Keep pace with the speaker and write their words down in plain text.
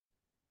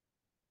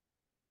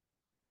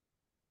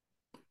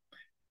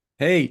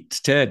Hey, it's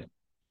Ted.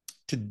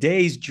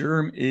 Today's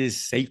germ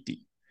is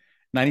safety.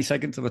 90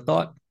 seconds of a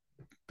thought,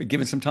 but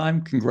given some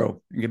time, can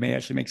grow and it may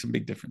actually make some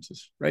big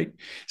differences, right?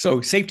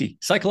 So, safety,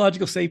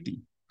 psychological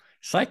safety.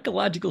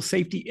 Psychological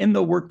safety in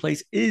the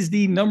workplace is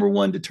the number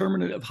one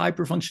determinant of high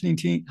functioning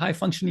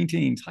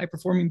teams, high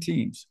performing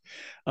teams.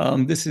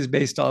 This is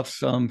based off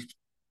some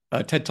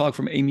TED talk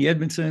from Amy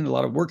Edmondson, a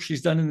lot of work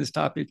she's done in this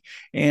topic,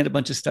 and a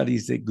bunch of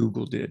studies that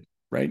Google did.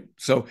 Right.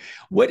 So,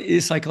 what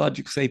is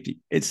psychological safety?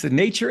 It's the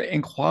nature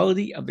and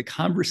quality of the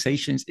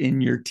conversations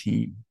in your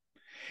team.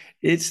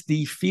 It's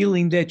the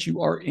feeling that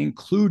you are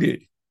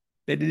included,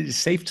 that it is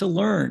safe to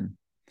learn,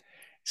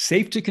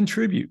 safe to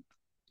contribute,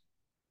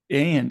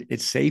 and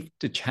it's safe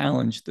to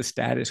challenge the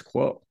status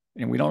quo.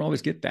 And we don't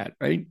always get that,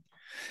 right?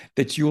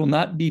 That you will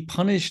not be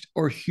punished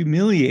or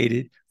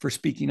humiliated for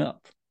speaking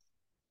up.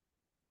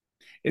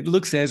 It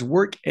looks as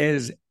work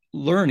as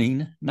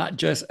learning, not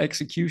just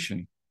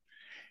execution.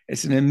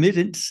 It's an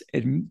admittance,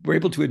 and we're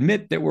able to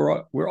admit that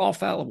we're all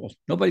fallible.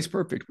 Nobody's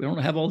perfect. We don't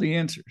have all the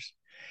answers,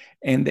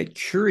 and that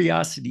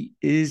curiosity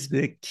is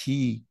the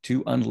key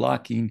to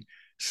unlocking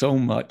so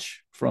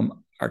much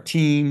from our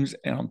teams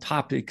and on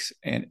topics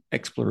and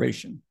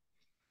exploration.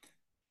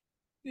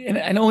 And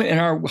I know in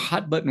our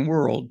hot button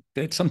world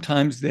that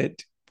sometimes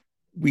that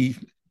we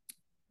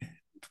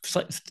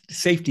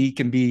safety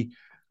can be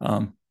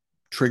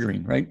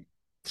triggering, right?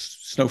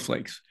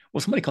 Snowflakes. Well,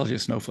 somebody calls you a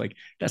snowflake.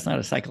 That's not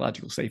a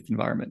psychological safe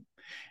environment.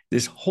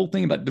 This whole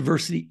thing about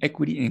diversity,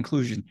 equity, and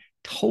inclusion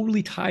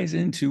totally ties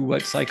into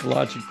what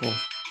psychological.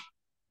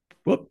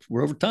 Whoop,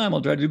 we're over time.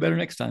 I'll try to do better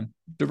next time.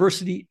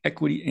 Diversity,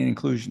 equity, and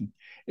inclusion.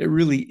 It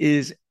really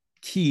is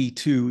key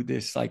to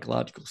this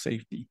psychological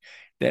safety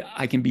that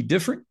I can be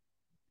different,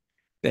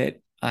 that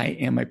I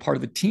am a part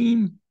of the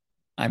team,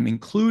 I'm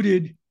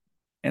included,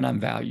 and I'm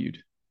valued,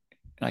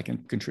 and I can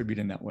contribute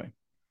in that way.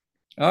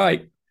 All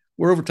right,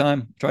 we're over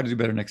time. Try to do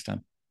better next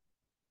time.